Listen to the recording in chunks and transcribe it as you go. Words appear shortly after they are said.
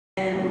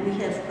And we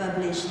have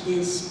published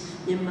this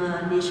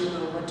Myanmar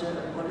National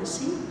Water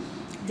Policy.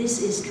 This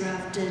is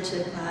drafted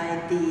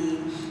by the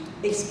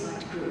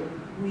expert group.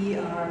 We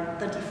are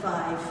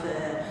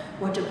 35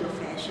 water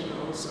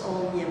professionals,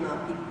 all Myanmar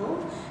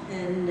people,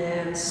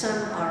 and some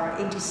are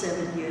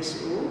 87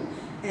 years old,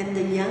 and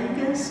the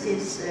youngest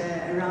is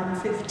around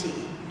 50.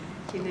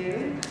 You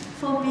know,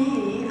 for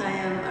me, I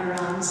am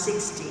around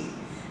 60.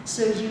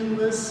 So you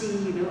will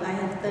see, I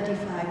have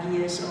 35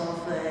 years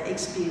of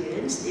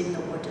experience in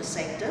the water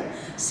sector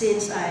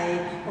since I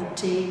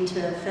obtained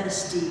a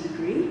first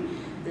degree,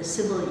 the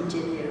civil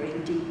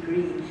engineering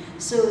degree.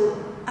 So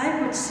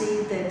I would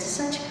say that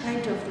such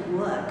kind of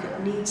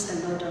work needs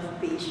a lot of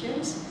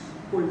patience,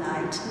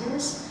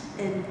 politeness,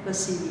 and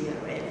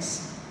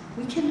perseverance.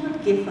 We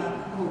cannot give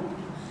up hope.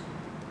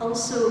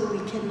 Also,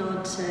 we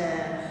cannot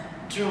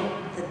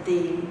drop the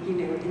thing,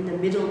 in the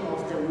middle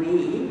of the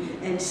way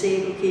and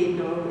say, okay,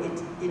 no,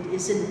 it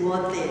isn't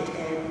worth it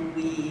and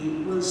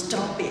we will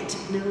stop it.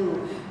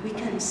 No, we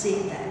can't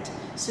say that.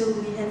 So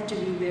we have to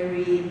be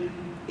very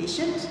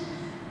patient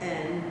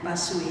and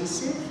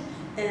persuasive,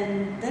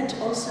 and that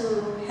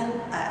also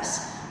helps us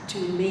to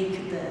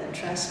make the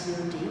trust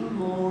building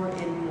more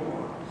and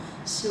more.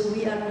 So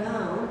we are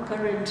now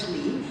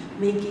currently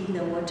making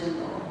the water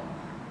law,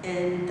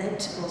 and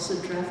that also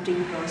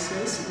drafting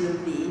process will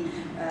be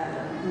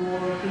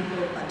more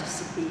people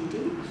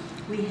participating.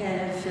 We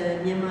have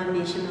Myanmar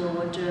National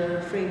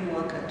Water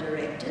Framework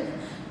Directive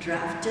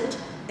drafted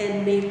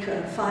and make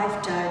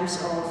 5 times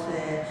of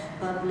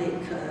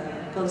public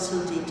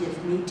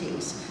consultative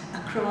meetings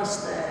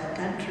across the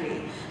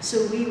country.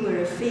 So we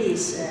were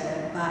faced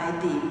by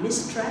the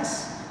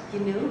mistrust,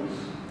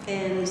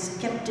 and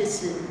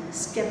skepticism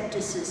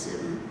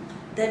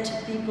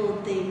that people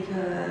think,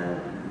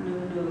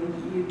 no,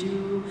 you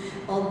do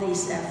all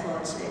these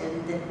efforts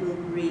and that will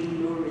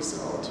bring no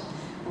result.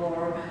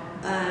 Or,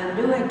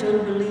 no, I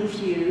don't believe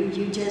you,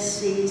 you just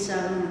say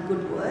some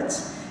good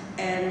words,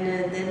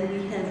 and then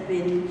we have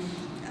been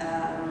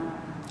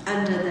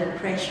under the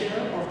pressure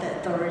of the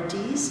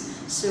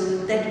authorities,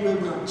 so that will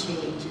not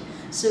change.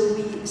 So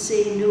we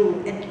say,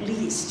 no, at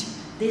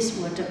least this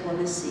water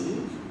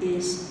policy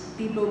is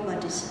people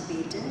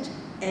participated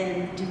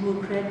and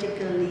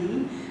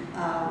democratically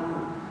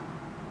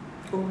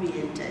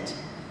oriented.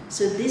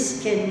 So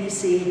this can be,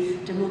 say,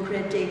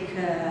 democratic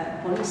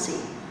policy.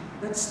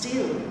 But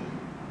still,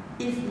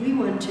 if we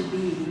want to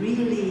be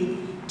really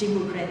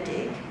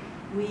democratic,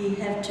 we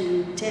have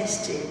to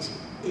test it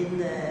in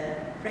the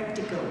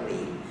practical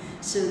way.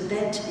 So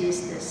that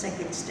is the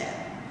second step.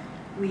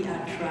 We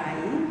are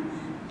trying,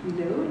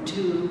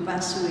 to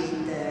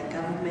persuade the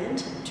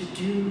government to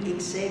do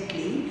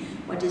exactly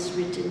what is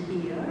written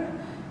here,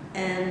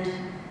 and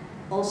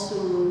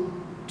also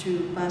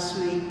to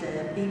persuade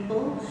the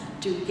people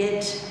to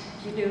get,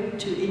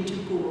 into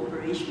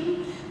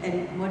cooperation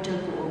and water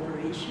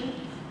cooperation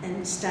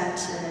and start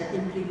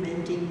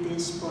implementing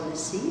this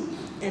policy.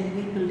 And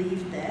we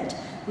believe that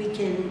we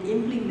can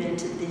implement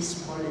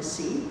this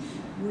policy.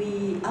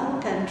 Our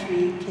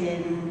country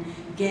can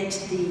get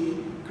the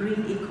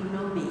green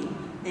economy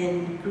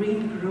and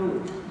green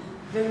growth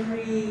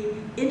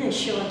in a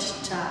short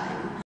time.